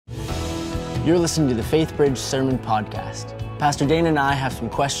You're listening to the Faithbridge Sermon Podcast. Pastor Dane and I have some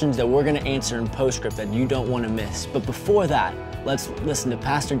questions that we're going to answer in postscript that you don't want to miss. But before that, let's listen to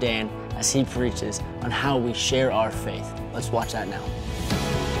Pastor Dan as he preaches on how we share our faith. Let's watch that now.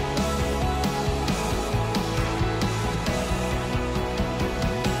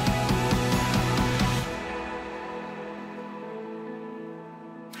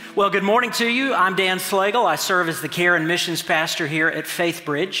 Well, good morning to you. I'm Dan Slagle. I serve as the Care and Missions Pastor here at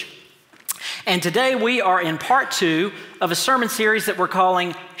Faithbridge. And today we are in part 2 of a sermon series that we're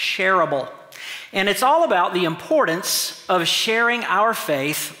calling Shareable. And it's all about the importance of sharing our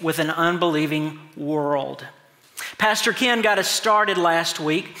faith with an unbelieving world. Pastor Ken got us started last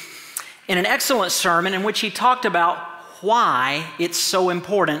week in an excellent sermon in which he talked about why it's so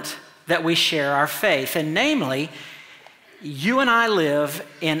important that we share our faith. And namely, you and I live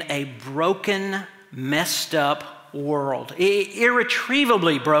in a broken, messed up world,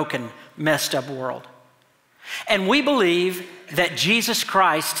 irretrievably broken, messed up world. And we believe that Jesus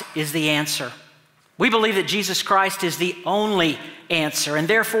Christ is the answer. We believe that Jesus Christ is the only answer, and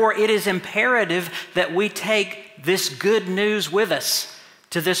therefore it is imperative that we take this good news with us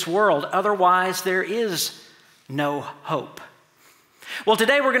to this world. Otherwise, there is no hope. Well,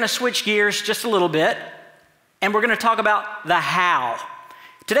 today we're going to switch gears just a little bit, and we're going to talk about the how.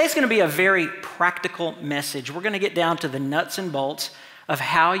 Today's going to be a very practical message. We're going to get down to the nuts and bolts of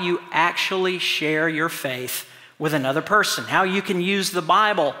how you actually share your faith with another person, how you can use the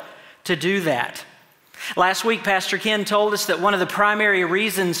Bible to do that. Last week, Pastor Ken told us that one of the primary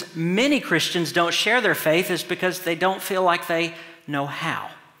reasons many Christians don't share their faith is because they don't feel like they know how.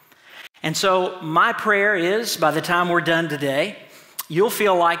 And so my prayer is, by the time we're done today, you'll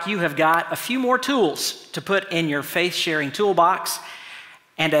feel like you have got a few more tools to put in your faith-sharing toolbox.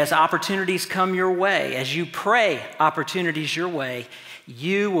 And as opportunities come your way, as you pray opportunities your way,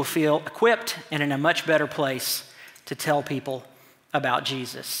 you will feel equipped and in a much better place to tell people about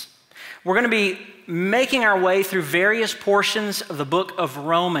Jesus. We're going to be making our way through various portions of the book of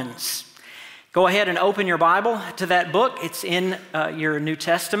Romans. Go ahead and open your Bible to that book. It's in your New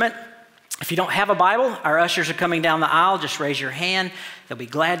Testament. If you don't have a Bible, our ushers are coming down the aisle. Just raise your hand. They'll be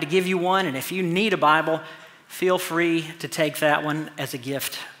glad to give you one. And if you need a Bible, feel free to take that one as a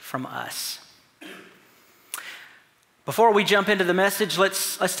gift from us. Before we jump into the message,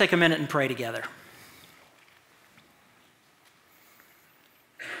 let's take a minute and pray together.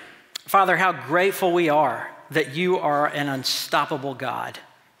 Father, how grateful we are that you are an unstoppable God,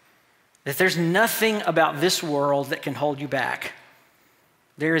 that there's nothing about this world that can hold you back.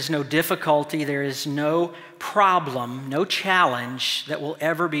 There is no difficulty, there is no problem, no challenge that will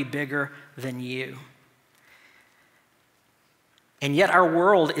ever be bigger than you. And yet our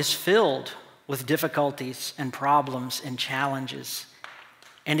world is filled with difficulties and problems and challenges.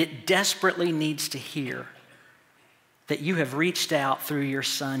 And it desperately needs to hear that you have reached out through your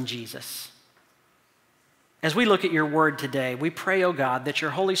Son, Jesus. As we look at your word today, we pray, oh God, that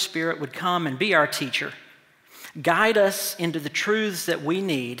your Holy Spirit would come and be our teacher. Guide us into the truths that we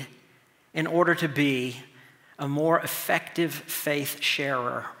need in order to be a more effective faith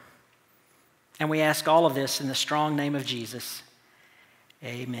sharer. And we ask all of this in the strong name of Jesus.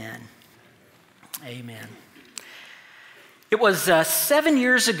 Amen. Amen. It was 7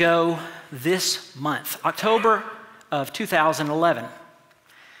 years ago this month, October of 2011.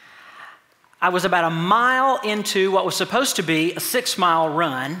 I was about a mile into what was supposed to be a 6-mile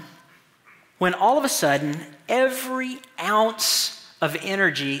run when all of a sudden, every ounce of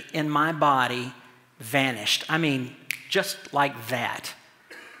energy in my body vanished. I mean, just like that.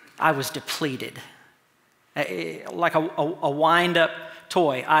 I was depleted. Like a wind-up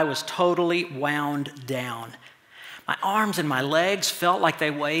toy, I was totally wound down. My arms and my legs felt like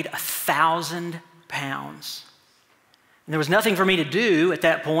they weighed 1,000 pounds. And there was nothing for me to do at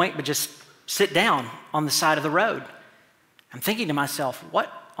that point but just sit down on the side of the road. I'm thinking to myself,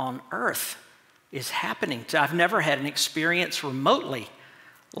 what on earth is happening? I've never had an experience remotely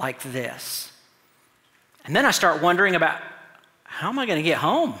like this. And then I start wondering about, how am I going to get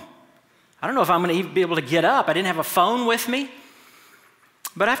home? I don't know if I'm going to even be able to get up. I didn't have a phone with me.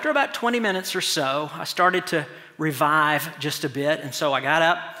 But after about 20 minutes or so, I started to revive just a bit. And so I got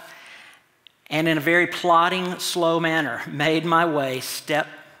up and in a very plodding, slow manner, made my way step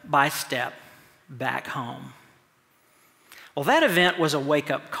by step back home. Well, that event was a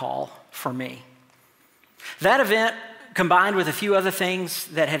wake-up call for me. That event, combined with a few other things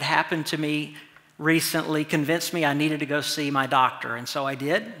that had happened to me recently, convinced me I needed to go see my doctor. And so I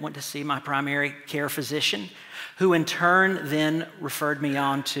did, went to see my primary care physician, who in turn then referred me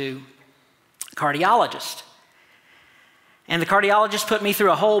on to a cardiologist. And the cardiologist put me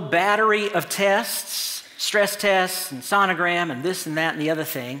through a whole battery of tests, stress tests and sonogram and this and that and the other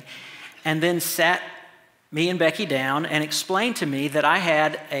thing, and then sat me and Becky down and explained to me that I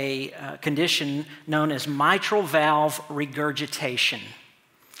had a condition known as mitral valve regurgitation.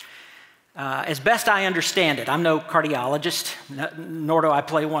 As best I understand it, I'm no cardiologist, nor do I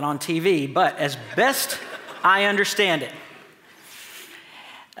play one on TV, but as best I understand it,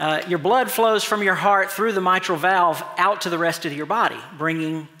 your blood flows from your heart through the mitral valve out to the rest of your body,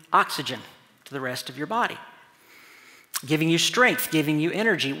 bringing oxygen to the rest of your body, giving you strength, giving you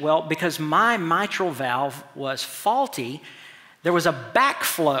energy. Well, because my mitral valve was faulty, there was a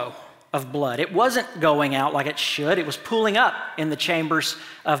backflow of blood. It wasn't going out like it should. It was pooling up in the chambers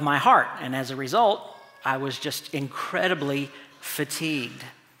of my heart. And as a result, I was just incredibly fatigued.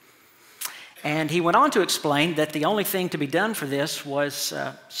 And he went on to explain that the only thing to be done for this was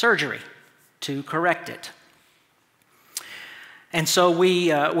surgery to correct it. And so we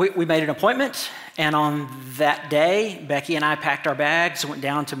made an appointment, and on that day, Becky and I packed our bags, went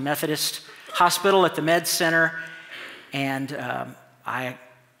down to Methodist Hospital at the Med Center, and I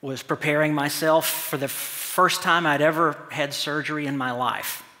was preparing myself for the first time I'd ever had surgery in my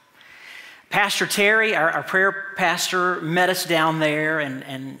life. Pastor Terry, our prayer pastor, met us down there,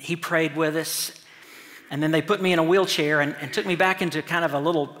 and he prayed with us. And then they put me in a wheelchair and took me back into kind of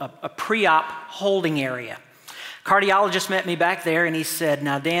a pre-op holding area. Cardiologist met me back there, and he said,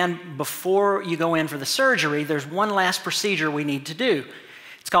 "Now, Dan, before you go in for the surgery, there's one last procedure we need to do.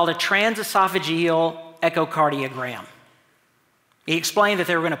 It's called a transesophageal echocardiogram." He explained that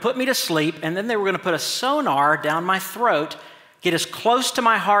they were going to put me to sleep, and then they were going to put a sonar down my throat, get as close to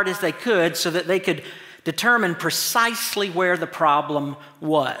my heart as they could so that they could determine precisely where the problem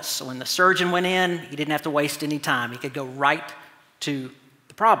was. So when the surgeon went in, he didn't have to waste any time. He could go right to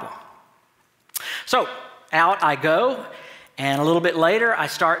the problem. So out I go, and a little bit later, I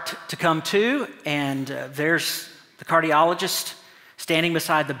start to come to, and there's the cardiologist standing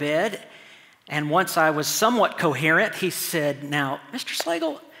beside the bed. And once I was somewhat coherent, he said, "Now, Mr.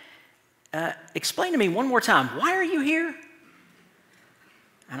 Slagle, explain to me one more time, why are you here?"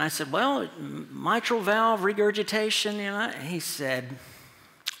 And I said, "Well, mitral valve regurgitation." And he said,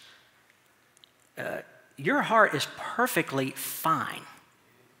 "Your heart is perfectly fine.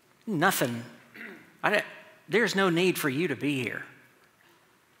 Nothing, there's no need for you to be here."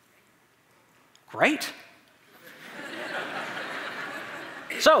 Great.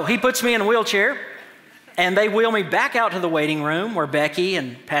 So he puts me in a wheelchair, and they wheel me back out to the waiting room where Becky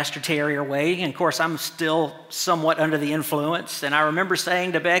and Pastor Terry are waiting. And of course, I'm still somewhat under the influence. And I remember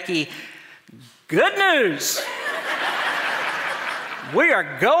saying to Becky, "Good news. We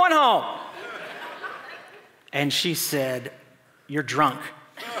are going home." And she said, "You're drunk.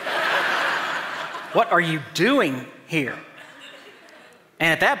 What are you doing here?"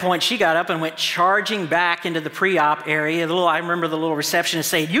 And at that point, she got up and went charging back into the pre-op area. I remember the little receptionist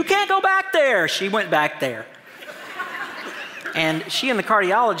saying, "You can't go back there." She went back there. And she and the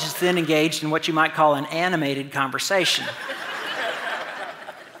cardiologist then engaged in what you might call an animated conversation,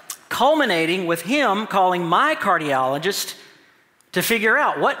 culminating with him calling my cardiologist to figure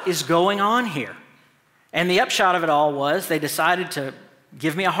out what is going on here. And the upshot of it all was they decided to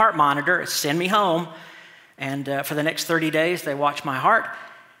give me a heart monitor, send me home, and for the next 30 days, they watched my heart.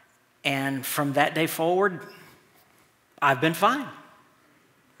 And from that day forward, I've been fine.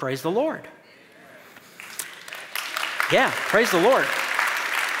 Praise the Lord. Yeah, praise the Lord.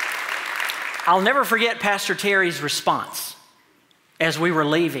 I'll never forget Pastor Terry's response as we were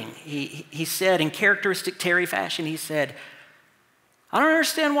leaving. He said, in characteristic Terry fashion, he said, "I don't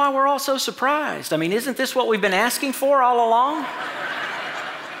understand why we're all so surprised. I mean, isn't this what we've been asking for all along?"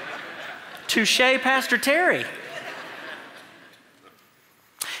 Touché, Pastor Terry.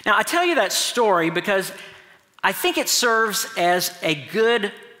 Now, I tell you that story because I think it serves as a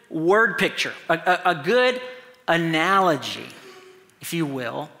good word picture, a good analogy, if you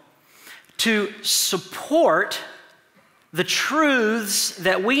will, to support the truths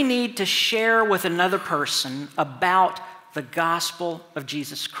that we need to share with another person about the gospel of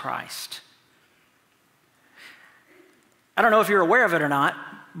Jesus Christ. I don't know if you're aware of it or not,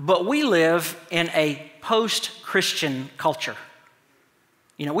 but we live in a post-Christian culture.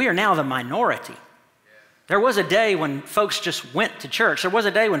 You know, we are now the minority. There was a day when folks just went to church. There was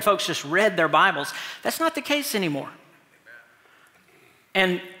a day when folks just read their Bibles. That's not the case anymore.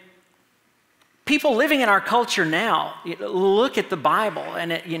 And people living in our culture now look at the Bible,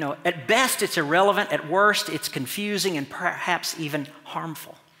 and at best it's irrelevant, at worst it's confusing and perhaps even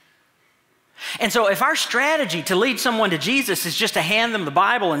harmful. And so if our strategy to lead someone to Jesus is just to hand them the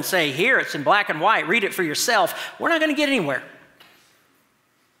Bible and say, here, it's in black and white, read it for yourself, we're not going to get anywhere.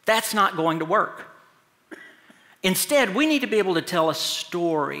 That's not going to work. Instead, we need to be able to tell a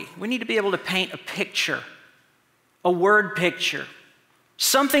story. We need to be able to paint a picture, a word picture,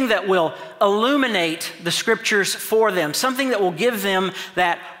 something that will illuminate the scriptures for them, something that will give them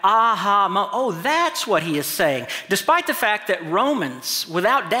that aha moment. Oh, that's what he is saying. Despite the fact that Romans,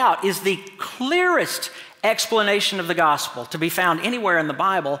 without doubt, is the clearest explanation of the gospel to be found anywhere in the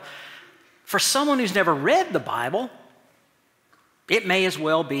Bible, for someone who's never read the Bible, it may as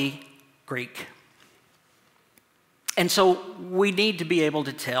well be Greek. And so we need to be able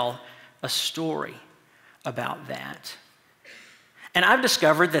to tell a story about that. And I've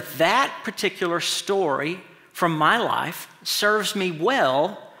discovered that that particular story from my life serves me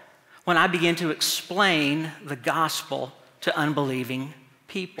well when I begin to explain the gospel to unbelieving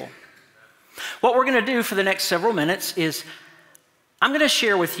people. What we're going to do for the next several minutes is I'm going to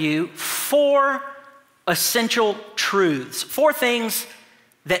share with you 4 essential truths, 4 things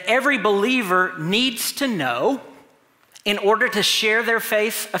that every believer needs to know in order to share their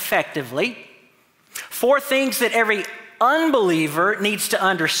faith effectively, 4 things that every unbeliever needs to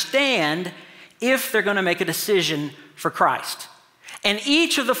understand if they're going to make a decision for Christ. And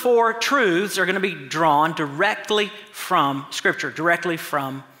each of the 4 truths are going to be drawn directly from Scripture, directly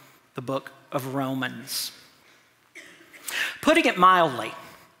from the book of Romans. Putting it mildly,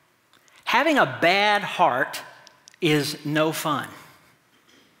 having a bad heart is no fun.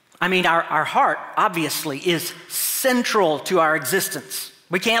 I mean, our heart, obviously, is central to our existence.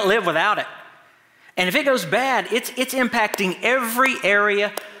 We can't live without it. And if it goes bad, it's impacting every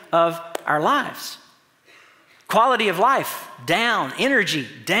area of our lives. Quality of life, down. Energy,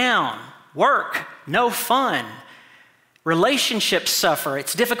 down. Work, no fun. Relationships suffer.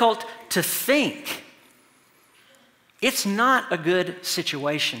 It's difficult to think. It's not a good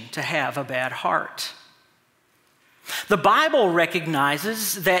situation to have a bad heart. The Bible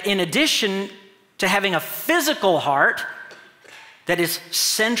recognizes that in addition to having a physical heart that is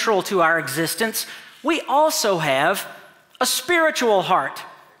central to our existence, we also have a spiritual heart.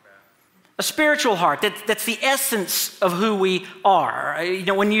 A spiritual heart that's the essence of who we are. You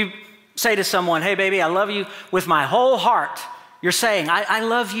know, when you say to someone, hey baby, I love you with my whole heart, you're saying, I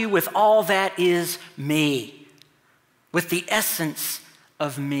love you with all that is me, with the essence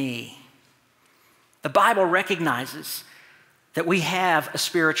of me. The Bible recognizes that we have a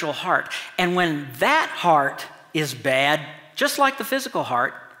spiritual heart. And when that heart is bad, just like the physical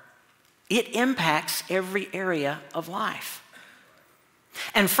heart, it impacts every area of life.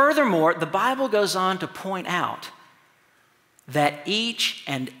 And furthermore, the Bible goes on to point out that each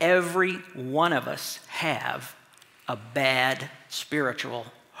and every one of us have a bad spiritual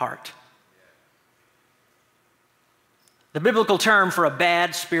heart. The biblical term for a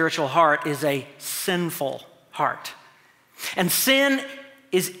bad spiritual heart is a sinful heart. And sin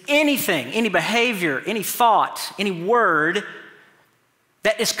is anything, any behavior, any thought, any word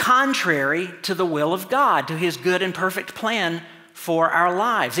that is contrary to the will of God, to His good and perfect plan for our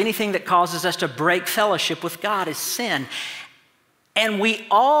lives. Anything that causes us to break fellowship with God is sin. And we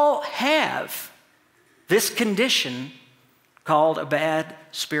all have this condition called a bad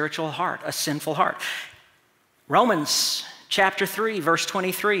spiritual heart, a sinful heart. Romans chapter 3, verse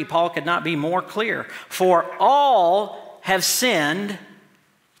 23, Paul could not be more clear. For all have sinned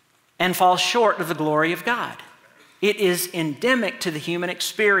and fall short of the glory of God. It is endemic to the human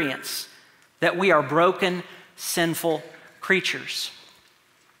experience that we are broken, sinful creatures.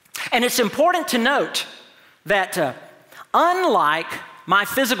 And it's important to note that unlike my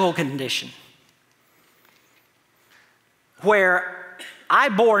physical condition, where I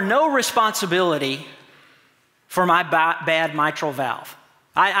bore no responsibility for my bad mitral valve.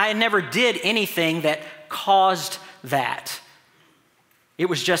 I never did anything that caused that. It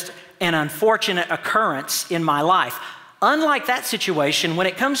was just an unfortunate occurrence in my life. Unlike that situation, when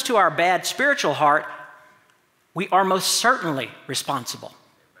it comes to our bad spiritual heart, we are most certainly responsible.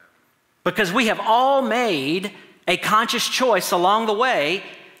 Because we have all made a conscious choice along the way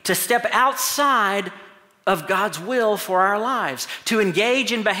to step outside of God's will for our lives, to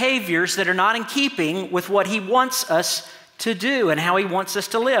engage in behaviors that are not in keeping with what He wants us to do and how He wants us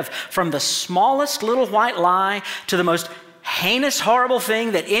to live. From the smallest little white lie to the most heinous, horrible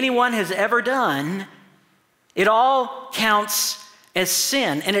thing that anyone has ever done, it all counts as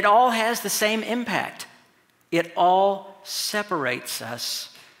sin, and it all has the same impact. It all separates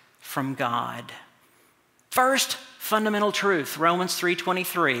us from God. First fundamental truth, Romans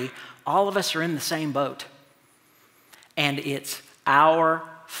 3:23, all of us are in the same boat. And it's our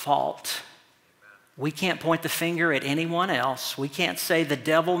fault We can't point the finger at anyone else. We can't say the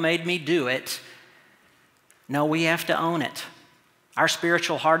devil made me do it. No, we have to own it. Our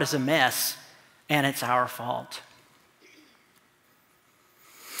spiritual heart is a mess, and it's our fault.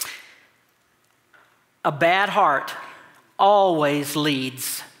 A bad heart always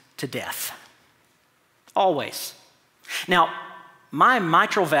leads to death. Always. Now, my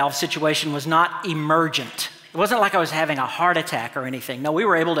mitral valve situation was not emergent. It wasn't like I was having a heart attack or anything. No, we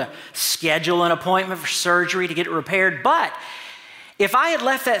were able to schedule an appointment for surgery to get it repaired. But if I had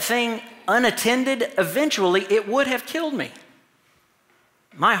left that thing unattended, eventually it would have killed me.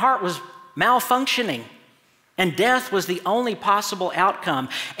 My heart was malfunctioning, and death was the only possible outcome.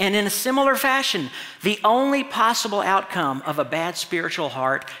 And in a similar fashion, the only possible outcome of a bad spiritual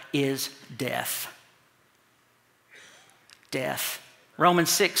heart is death. Death. Romans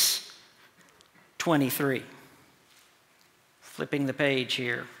 6:23. Flipping the page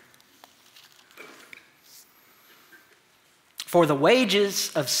here. For the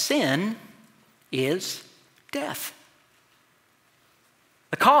wages of sin is death.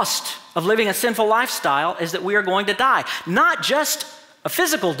 The cost of living a sinful lifestyle is that we are going to die. Not just a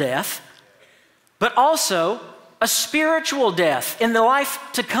physical death, but also a spiritual death. In the life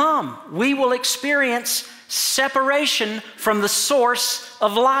to come, we will experience separation from the source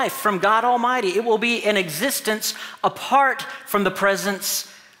of life, from God Almighty. It will be an existence apart from the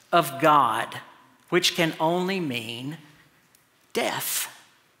presence of God, which can only mean death.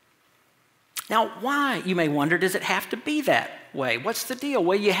 Now, why, you may wonder, does it have to be that way? What's the deal?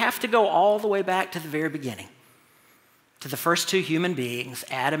 Well, you have to go all the way back to the very beginning, to the first two human beings,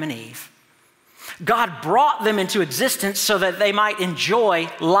 Adam and Eve. God brought them into existence so that they might enjoy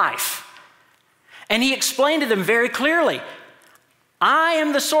life. And he explained to them very clearly, I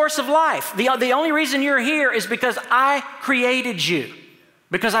am the source of life. The only reason you're here is because I created you,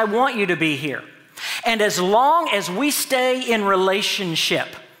 because I want you to be here. And as long as we stay in relationship,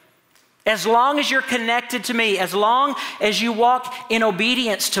 as long as you're connected to me, as long as you walk in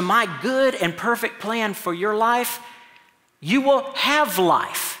obedience to my good and perfect plan for your life, you will have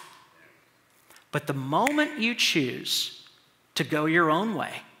life. But the moment you choose to go your own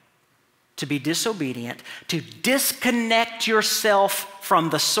way, to be disobedient, to disconnect yourself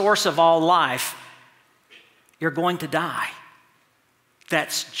from the source of all life, you're going to die.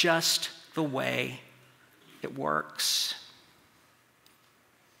 That's just the way it works.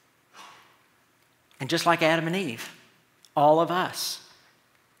 And just like Adam and Eve, all of us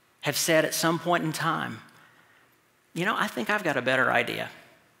have said at some point in time, you know, I think I've got a better idea.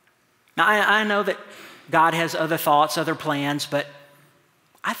 Now, I know that God has other thoughts, other plans, but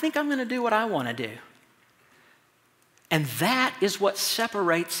I think I'm going to do what I want to do. And that is what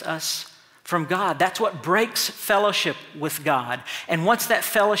separates us from God. That's what breaks fellowship with God. And once that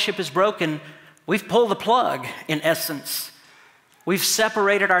fellowship is broken, we've pulled the plug, in essence. We've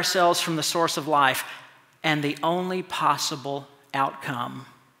separated ourselves from the source of life, and the only possible outcome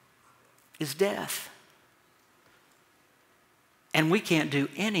is death. And we can't do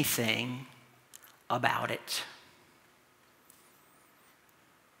anything about it.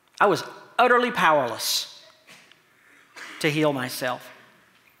 I was utterly powerless to heal myself.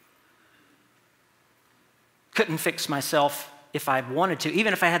 Couldn't fix myself if I wanted to.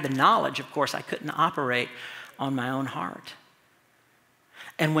 Even if I had the knowledge, of course, I couldn't operate on my own heart.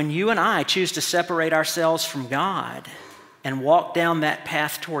 And when you and I choose to separate ourselves from God and walk down that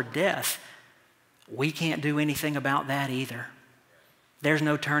path toward death, we can't do anything about that either. There's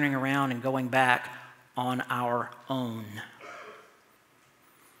no turning around and going back on our own.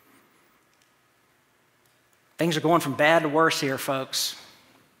 Things are going from bad to worse here, folks.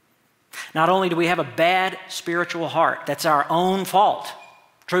 Not only do we have a bad spiritual heart, that's our own fault.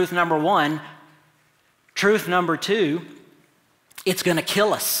 Truth number one. Truth number two, it's going to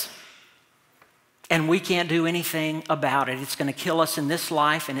kill us. And we can't do anything about it. It's going to kill us in this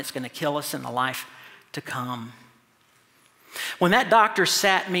life, and it's going to kill us in the life to come. When that doctor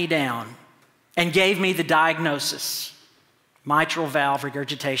sat me down and gave me the diagnosis, mitral valve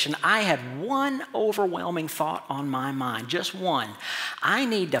regurgitation, I had one overwhelming thought on my mind, just one. I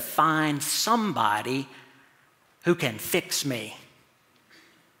need to find somebody who can fix me.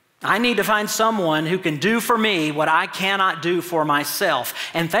 I need to find someone who can do for me what I cannot do for myself.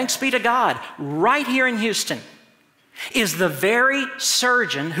 And thanks be to God, right here in Houston is the very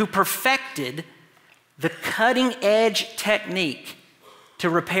surgeon who perfected the cutting-edge technique to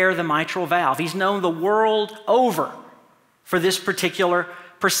repair the mitral valve. He's known the world over for this particular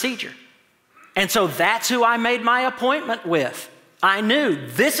procedure. And so that's who I made my appointment with. I knew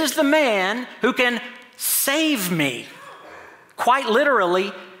this is the man who can save me. Quite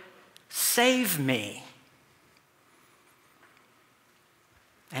literally, save me.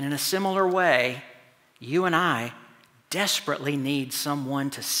 And in a similar way, you and I desperately need someone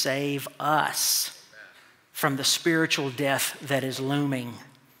to save us from the spiritual death that is looming,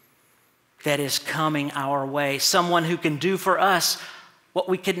 that is coming our way. Someone who can do for us what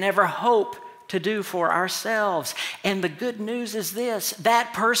we could never hope to do for ourselves. And the good news is this: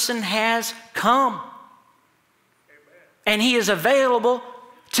 that person has come. And he is available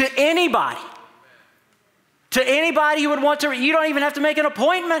to anybody. To anybody who would want to. You don't even have to make an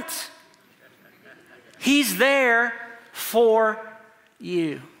appointment. He's there for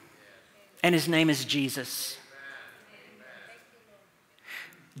you. And his name is Jesus.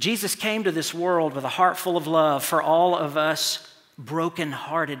 Jesus came to this world with a heart full of love for all of us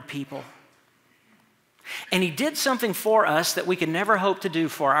broken-hearted people. And he did something for us that we could never hope to do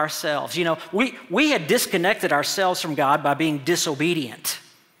for ourselves. You know, we had disconnected ourselves from God by being disobedient.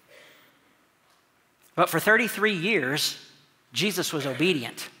 But for 33 years, Jesus was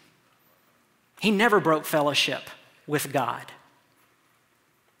obedient. He never broke fellowship with God.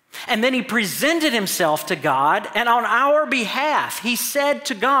 And then he presented himself to God, and on our behalf, he said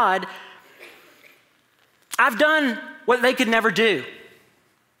to God, I've done what they could never do.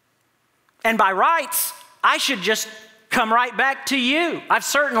 And by rights, I should just come right back to you. I've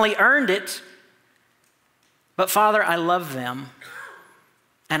certainly earned it. But Father, I love them,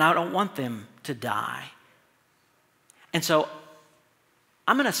 and I don't want them to die. And so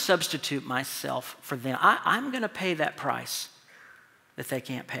I'm going to substitute myself for them. I'm going to pay that price that they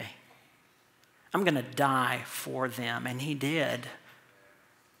can't pay. I'm going to die for them. And he did.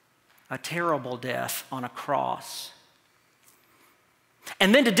 A terrible death on a cross.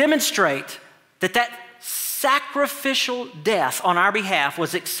 And then to demonstrate that sacrificial death on our behalf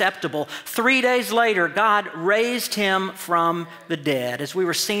was acceptable, 3 days later, God raised him from the dead. As we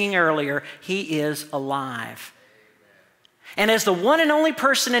were singing earlier, he is alive. And as the one and only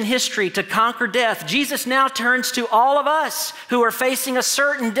person in history to conquer death, Jesus now turns to all of us who are facing a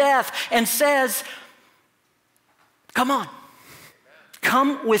certain death and says, come on,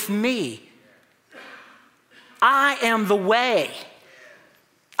 come with me. I am the way.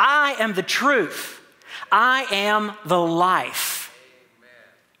 I am the truth. I am the life.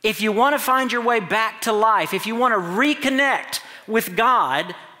 If you want to find your way back to life, if you want to reconnect with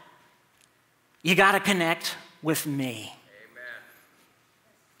God, you got to connect with me.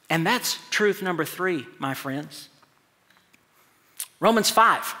 And that's truth number 3, my friends. Romans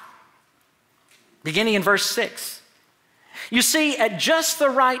 5, beginning in verse 6. You see, at just the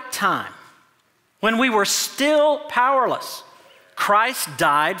right time, when we were still powerless, Christ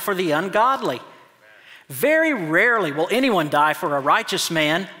died for the ungodly. Very rarely will anyone die for a righteous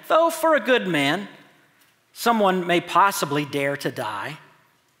man, though for a good man, someone may possibly dare to die.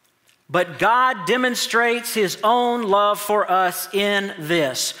 But God demonstrates his own love for us in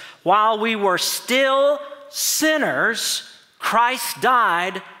this: while we were still sinners, Christ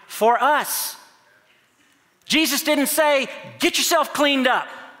died for us. Jesus didn't say, get yourself cleaned up.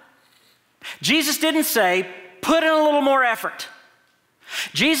 Jesus didn't say, put in a little more effort.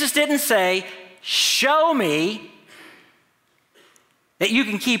 Jesus didn't say, show me that you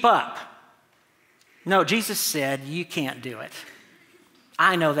can keep up. No, Jesus said, you can't do it.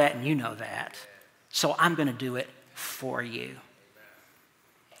 I know that and you know that. So I'm going to do it for you.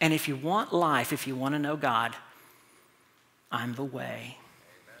 And if you want life, if you want to know God, I'm the way.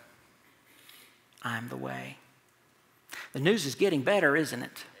 I'm the way. The news is getting better, isn't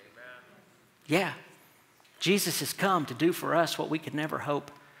it? Yeah. Jesus has come to do for us what we could never hope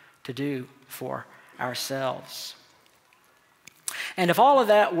to do for ourselves. And if all of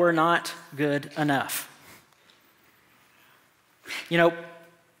that were not good enough, you know,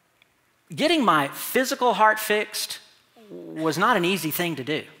 getting my physical heart fixed was not an easy thing to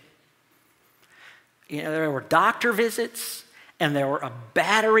do. You know, there were doctor visits, and there were a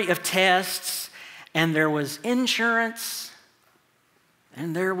battery of tests, and there was insurance,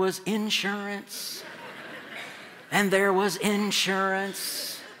 and there was insurance, and there was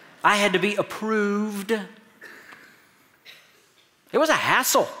insurance. I had to be approved. It was a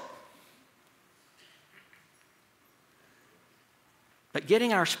hassle. But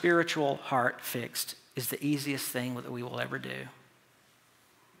getting our spiritual heart fixed is the easiest thing that we will ever do.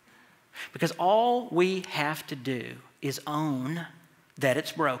 Because all we have to do is own that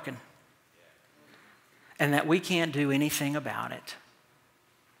it's broken and that we can't do anything about it.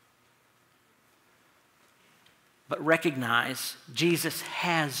 But recognize Jesus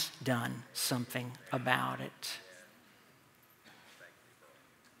has done something about it.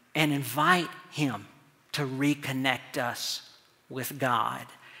 And invite him to reconnect us with God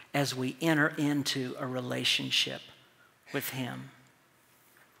as we enter into a relationship with Him.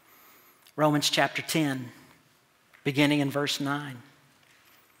 Romans chapter 10, beginning in verse 9.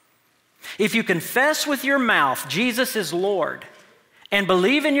 If you confess with your mouth Jesus is Lord and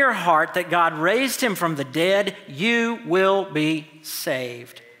believe in your heart that God raised Him from the dead, you will be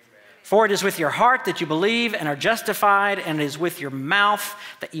saved. For it is with your heart that you believe and are justified, and it is with your mouth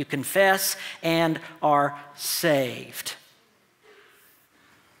that you confess and are saved.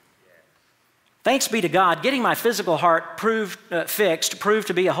 Thanks be to God, getting my physical heart fixed proved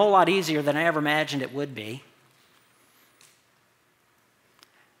to be a whole lot easier than I ever imagined it would be.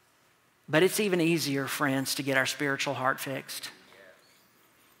 But it's even easier, friends, to get our spiritual heart fixed.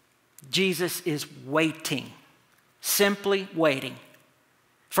 Jesus is waiting, simply waiting,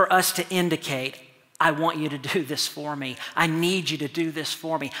 for us to indicate, I want you to do this for me. I need you to do this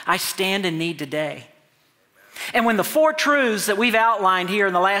for me. I stand in need today. And when the four truths that we've outlined here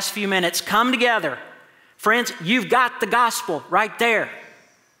in the last few minutes come together, friends, you've got the gospel right there.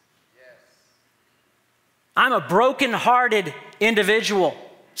 I'm a broken-hearted individual,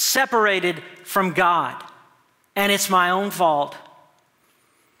 separated from God, and it's my own fault.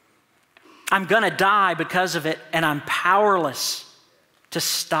 I'm going to die because of it, and I'm powerless to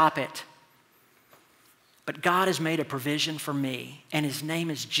stop it. But God has made a provision for me, and His name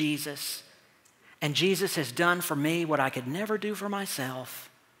is Jesus. And Jesus has done for me what I could never do for myself.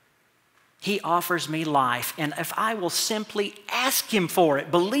 He offers me life, and if I will simply ask Him for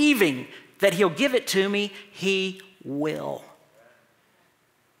it, believing that He'll give it to me, He will.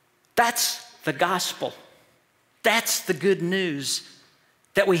 That's the gospel. That's the good news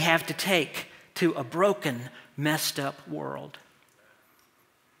that we have to take to a broken, messed up world.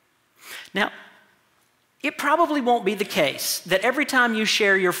 Now, it probably won't be the case that every time you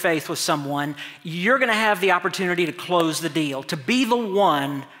share your faith with someone, you're going to have the opportunity to close the deal, to be the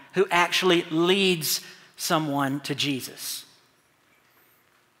one who actually leads someone to Jesus.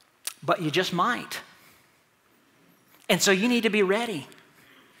 But you just might. And so you need to be ready.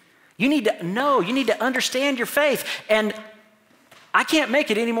 You need to know, you need to understand your faith. And I can't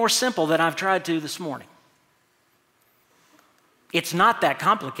make it any more simple than I've tried to this morning. It's not that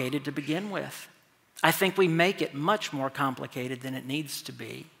complicated to begin with. I think we make it much more complicated than it needs to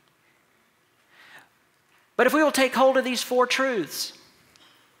be. But if we will take hold of these four truths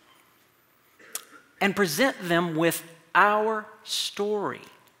and present them with our story,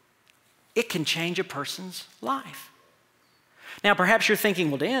 it can change a person's life. Now, perhaps you're thinking,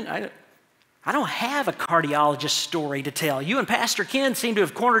 well, Dan, I don't have a cardiologist story to tell. You and Pastor Ken seem to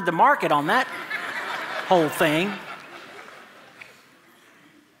have cornered the market on that whole thing.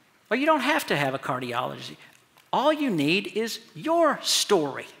 Well, you don't have to have a cardiologist. All you need is your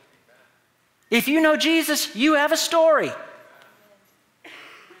story. If you know Jesus, you have a story.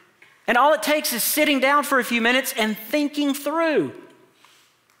 And all it takes is sitting down for a few minutes and thinking through,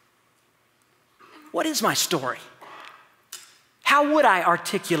 what is my story? How would I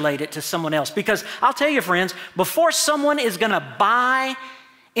articulate it to someone else? Because I'll tell you, friends, before someone is going to buy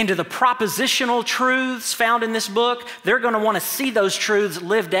into the propositional truths found in this book, they're going to want to see those truths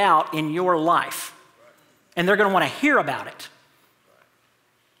lived out in your life. And they're going to want to hear about it.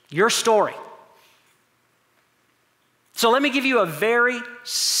 Your story. So let me give you a very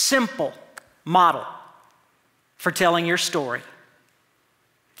simple model for telling your story.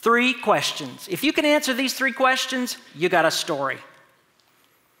 3 questions. If you can answer these 3 questions, you got a story.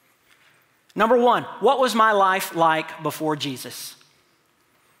 Number 1, what was my life like before Jesus?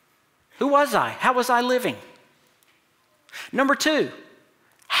 Who was I? How was I living? Number 2,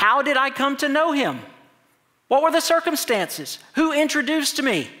 how did I come to know Him? What were the circumstances? Who introduced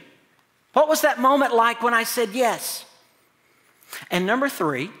me? What was that moment like when I said yes? And number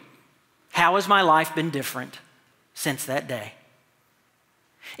 3, how has my life been different since that day?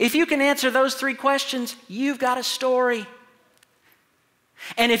 If you can answer those 3 questions, you've got a story.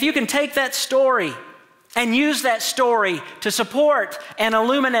 And if you can take that story and use that story to support and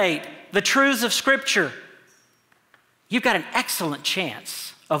illuminate the truths of Scripture, you've got an excellent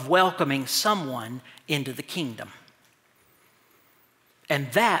chance of welcoming someone into the kingdom.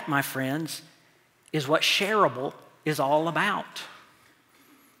 And that, my friends, is what shareable is all about.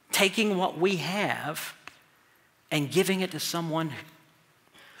 Taking what we have and giving it to someone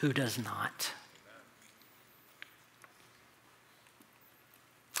who does not.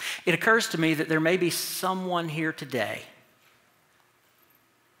 It occurs to me that there may be someone here today,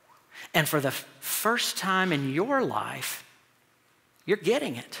 and for the first time in your life, you're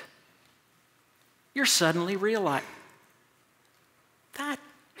getting it. You're suddenly realizing, that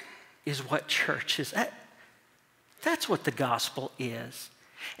is what church is. That's what the gospel is.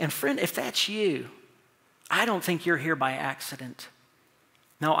 And friend, if that's you, I don't think you're here by accident.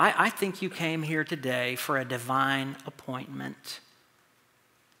 No, I think you came here today for a divine appointment.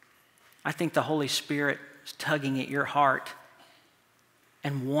 I think the Holy Spirit is tugging at your heart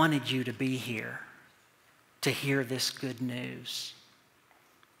and wanted you to be here to hear this good news.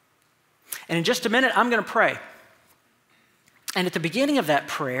 And in just a minute, I'm going to pray. And at the beginning of that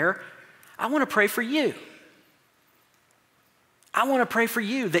prayer, I want to pray for you. I want to pray for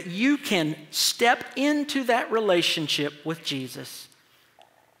you that you can step into that relationship with Jesus.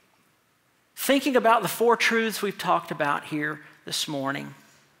 Thinking about the 4 truths we've talked about here this morning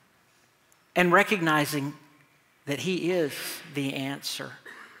and recognizing that He is the answer.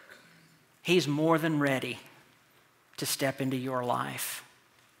 He's more than ready to step into your life.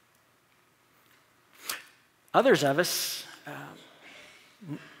 Others of us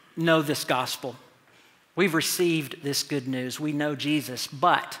know this gospel. We've received this good news. We know Jesus,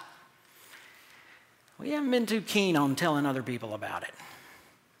 but we haven't been too keen on telling other people about it.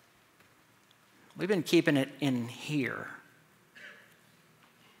 We've been keeping it in here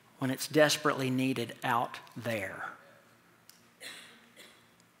when it's desperately needed out there.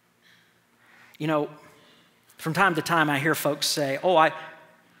 You know, from time to time I hear folks say, oh,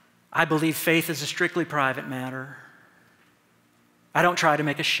 I believe faith is a strictly private matter. I don't try to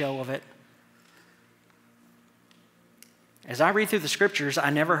make a show of it. As I read through the scriptures, I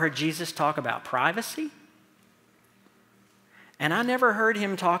never heard Jesus talk about privacy. And I never heard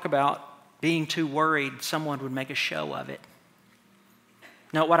Him talk about being too worried someone would make a show of it.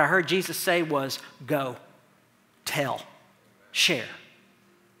 No, what I heard Jesus say was, go, tell, share.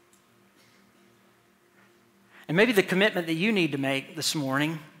 And maybe the commitment that you need to make this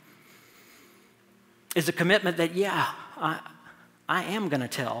morning is a commitment that, I am going to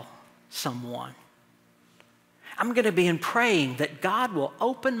tell someone. I'm going to be praying that God will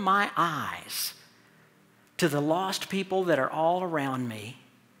open my eyes to the lost people that are all around me.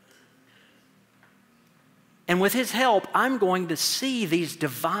 And with His help, I'm going to see these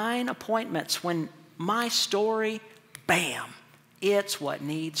divine appointments when my story, bam, it's what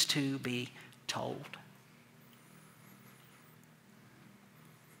needs to be told.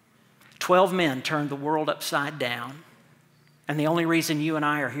 12 men turned the world upside down. And the only reason you and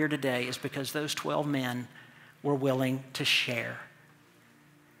I are here today is because those 12 men were willing to share.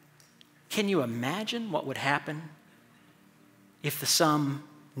 Can you imagine what would happen if the some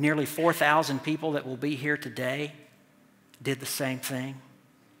nearly 4,000 people that will be here today did the same thing?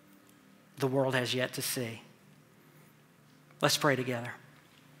 The world has yet to see. Let's pray together.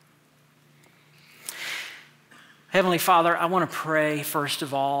 Heavenly Father, I want to pray first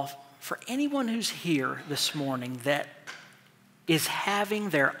of all for anyone who's here this morning that is having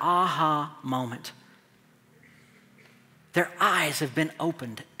their aha moment. Their eyes have been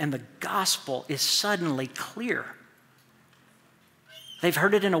opened and the gospel is suddenly clear. They've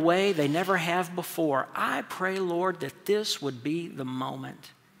heard it in a way they never have before. I pray, Lord, that this would be the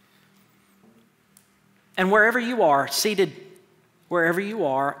moment. And wherever you are, seated wherever you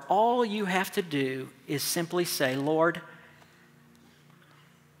are, all you have to do is simply say, Lord,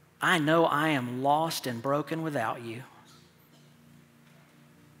 I know I am lost and broken without you.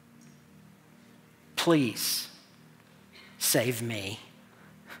 Please save me.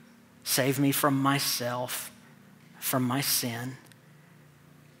 Save me from myself, from my sin.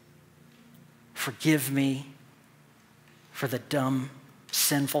 Forgive me for the dumb,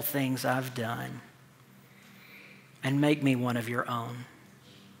 sinful things I've done. And make me one of your own.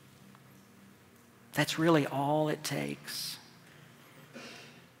 That's really all it takes.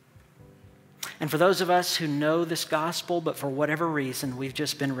 And for those of us who know this gospel, but for whatever reason, we've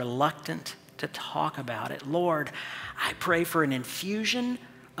just been reluctant to talk about it, Lord, I pray for an infusion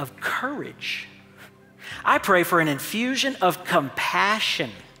of courage. I pray for an infusion of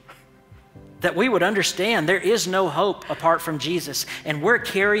compassion, that we would understand there is no hope apart from Jesus, and we're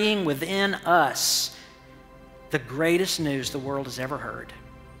carrying within us the greatest news the world has ever heard.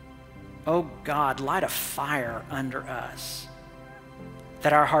 Oh God, light a fire under us,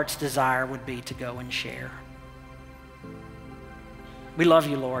 that our heart's desire would be to go and share. We love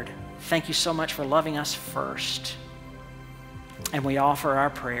you, Lord. Thank you so much for loving us first. And we offer our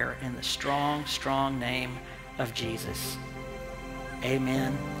prayer in the strong, strong name of Jesus.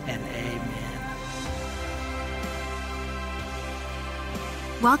 Amen and amen.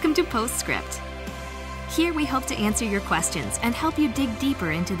 Welcome to Postscript. Here we hope to answer your questions and help you dig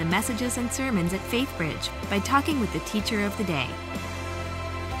deeper into the messages and sermons at Faithbridge by talking with the teacher of the day.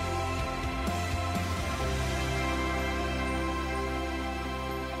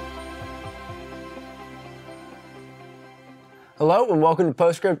 Hello and welcome to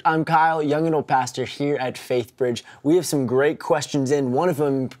Postscript. I'm Kyle, young adult pastor here at Faithbridge. We have some great questions in. One of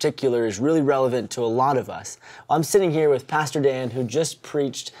them in particular is really relevant to a lot of us. I'm sitting here with Pastor Dan, who just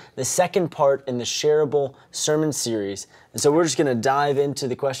preached the second part in the shareable sermon series. And so we're just going to dive into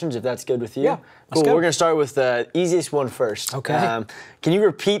the questions, if that's good with you. Yeah, cool. go. We're going to start with the easiest one first. Okay. Can you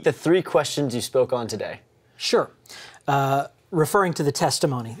repeat the 3 questions you spoke on today? Sure. Referring to the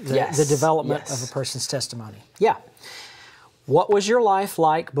testimony, the development of a person's testimony. Yeah. What was your life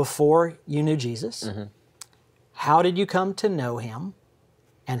like before you knew Jesus? Mm-hmm. How did you come to know Him?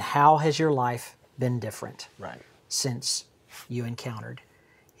 And how has your life been different since you encountered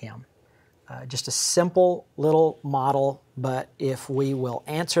Him? Just a simple little model, but if we will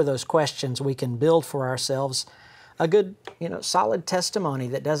answer those questions, we can build for ourselves a good, solid testimony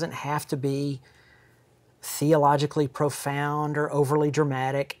that doesn't have to be theologically profound or overly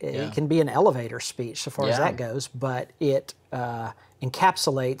dramatic. It can be an elevator speech so far as that goes, but it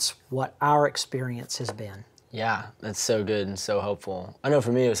encapsulates what our experience has been. Yeah, that's so good and so helpful. I know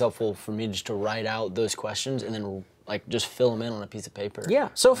for me, it was helpful for me just to write out those questions and then just fill them in on a piece of paper. Yeah,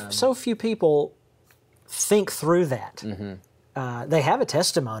 so few people think through that. Mm-hmm. They have a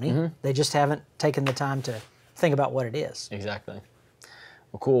testimony, mm-hmm. they just haven't taken the time to think about what it is. Exactly.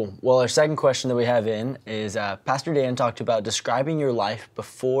 Well, cool. Well, our second question that we have in is, Pastor Dan talked about describing your life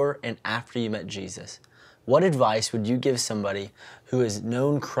before and after you met Jesus. What advice would you give somebody who has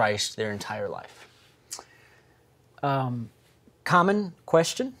known Christ their entire life? Common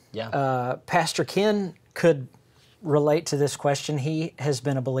question. Yeah. Pastor Ken could relate to this question. He has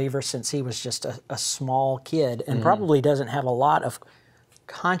been a believer since he was just a small kid and probably doesn't have a lot of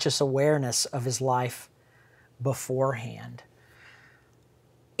conscious awareness of his life beforehand.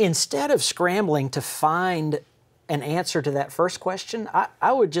 Instead of scrambling to find an answer to that first question,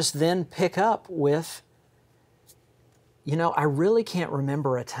 I would just then pick up with, I really can't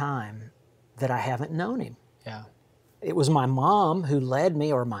remember a time that I haven't known Him. Yeah. It was my mom who led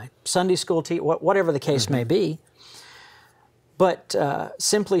me, or my Sunday school teacher, whatever the case may be. But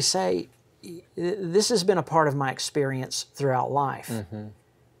simply say, this has been a part of my experience throughout life. Mm-hmm.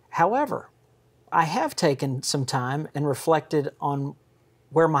 However, I have taken some time and reflected on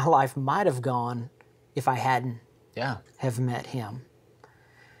where my life might have gone if I hadn't have met Him.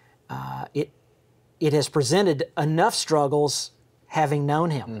 It has presented enough struggles having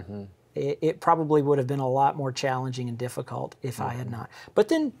known Him. Mm-hmm. It probably would have been a lot more challenging and difficult if I had not. But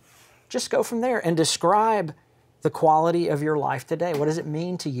then just go from there and describe the quality of your life today. What does it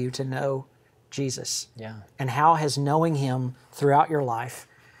mean to you to know Jesus? Yeah. And how has knowing Him throughout your life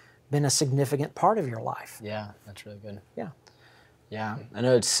been a significant part of your life? Yeah, that's really good. Yeah. Yeah, I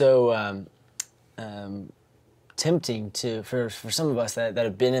know it's so tempting for some of us that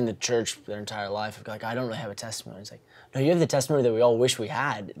have been in the church their entire life. Like, I don't really have a testimony. It's like, no, you have the testimony that we all wish we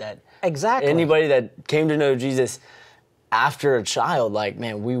had. That exactly. Anybody that came to know Jesus after a child,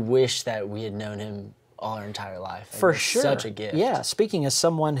 man, we wish that we had known Him all our entire life. For sure. Such a gift. Yeah, speaking as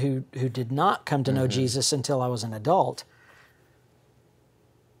someone who did not come to know Jesus until I was an adult,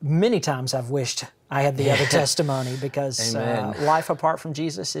 many times I've wished I had the other testimony, because life apart from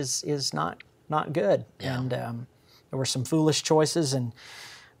Jesus is not good. Yeah. And there were some foolish choices and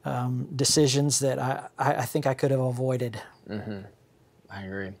decisions that I think I could have avoided. Mm-hmm. I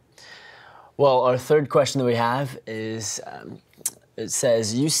agree. Well, our third question that we have is, it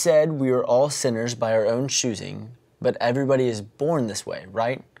says, you said we are all sinners by our own choosing, but everybody is born this way,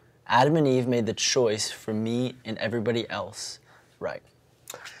 right? Adam and Eve made the choice for me and everybody else, right?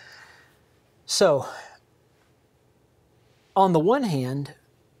 So, on the one hand,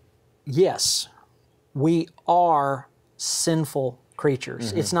 yes, we are sinful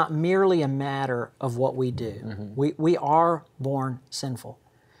creatures. Mm-hmm. It's not merely a matter of what we do. Mm-hmm. We are born sinful.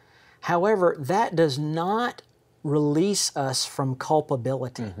 However, that does not release us from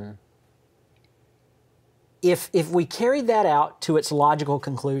culpability. Mm-hmm. If we carried that out to its logical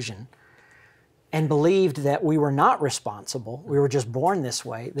conclusion and believed that we were not responsible, we were just born this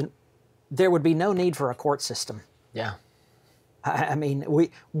way, then there would be no need for a court system. Yeah. I mean,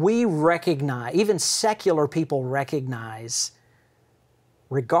 we recognize, even secular people recognize,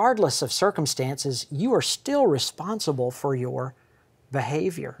 regardless of circumstances, you are still responsible for your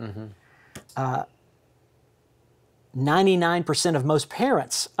behavior. Mm-hmm. 99% of most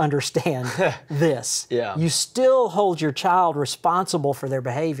parents understand this. Yeah. You still hold your child responsible for their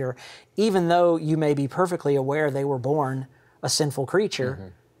behavior, even though you may be perfectly aware they were born a sinful creature. Mm-hmm.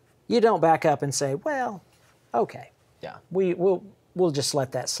 You don't back up and say, well, okay. Yeah, we'll just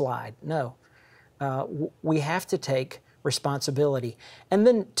let that slide. No, we have to take responsibility. And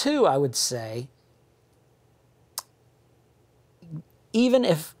then 2, I would say, even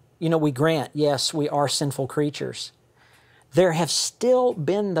if, we grant, yes, we are sinful creatures, there have still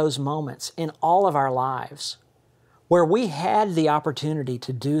been those moments in all of our lives where we had the opportunity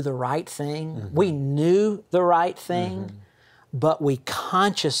to do the right thing. Mm-hmm. We knew the right thing, mm-hmm. but we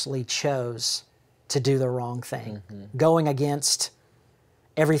consciously chose to do the wrong thing, mm-hmm. going against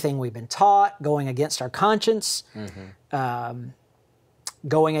everything we've been taught, going against our conscience, mm-hmm.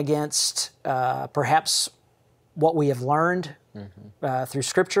 Going against perhaps what we have learned mm-hmm. Through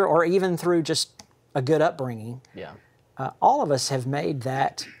Scripture or even through just a good upbringing. Yeah. All of us have made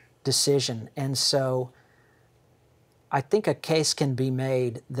that decision. And so I think a case can be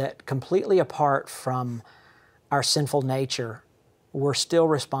made that completely apart from our sinful nature, we're still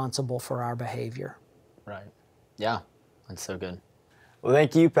responsible for our behavior. Right. Yeah, that's so good. Well,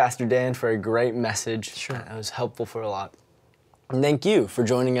 thank you, Pastor Dan, for a great message. Sure. It was helpful for a lot. And thank you for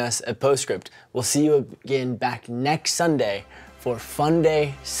joining us at Postscript. We'll see you again back next Sunday for Fun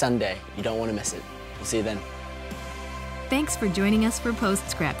Day Sunday. You don't want to miss it. We'll see you then. Thanks for joining us for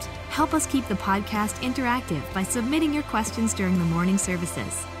Postscript. Help us keep the podcast interactive by submitting your questions during the morning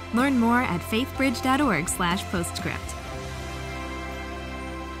services. Learn more at faithbridge.org/postscript.